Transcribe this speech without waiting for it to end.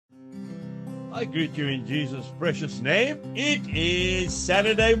I greet you in Jesus' precious name. It is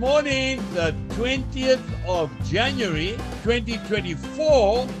Saturday morning, the 20th of January,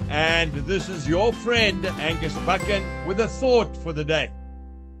 2024, and this is your friend, Angus Buchan, with a thought for the day.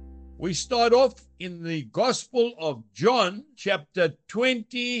 We start off in the Gospel of John, chapter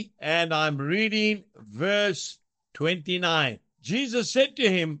 20, and I'm reading verse 29. Jesus said to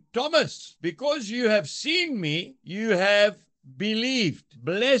him, Thomas, because you have seen me, you have believed.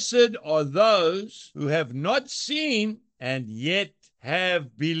 Blessed are those who have not seen and yet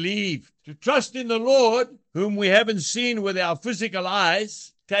have believed. To trust in the Lord, whom we haven't seen with our physical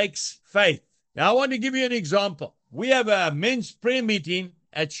eyes, takes faith. Now, I want to give you an example. We have a men's prayer meeting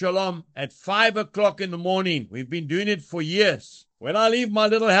at Shalom at 5 o'clock in the morning. We've been doing it for years. When I leave my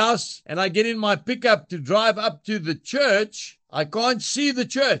little house and I get in my pickup to drive up to the church, I can't see the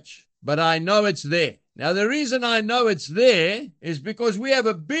church, but I know it's there. Now, the reason I know it's there is because we have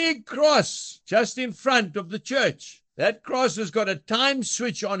a big cross just in front of the church. That cross has got a time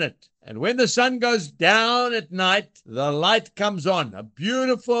switch on it. And when the sun goes down at night, the light comes on. A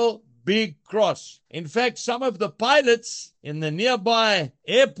beautiful big cross. In fact, some of the pilots in the nearby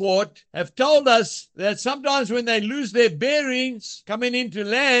airport have told us that sometimes when they lose their bearings coming into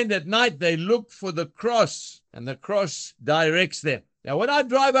land at night, they look for the cross, and the cross directs them. Now, when I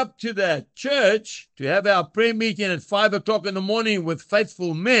drive up to the church to have our prayer meeting at 5 o'clock in the morning with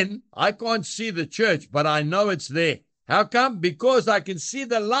faithful men, I can't see the church, but I know it's there. How come? Because I can see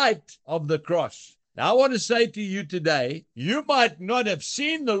the light of the cross. Now, I want to say to you today, you might not have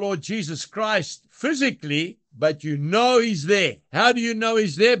seen the Lord Jesus Christ physically, but you know He's there. How do you know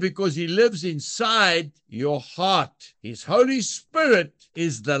He's there? Because He lives inside your heart. His Holy Spirit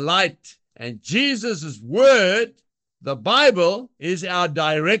is the light, and Jesus' Word, the Bible, is our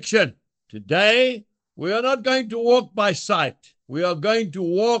direction. Today, we are not going to walk by sight. We are going to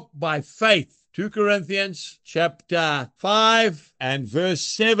walk by faith. 2 Corinthians chapter 5 and verse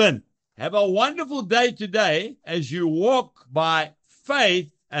 7. Have a wonderful day today as you walk by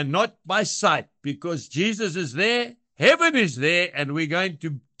faith and not by sight, because Jesus is there, heaven is there, and we're going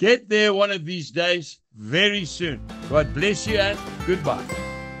to get there one of these days very soon. God bless you and goodbye.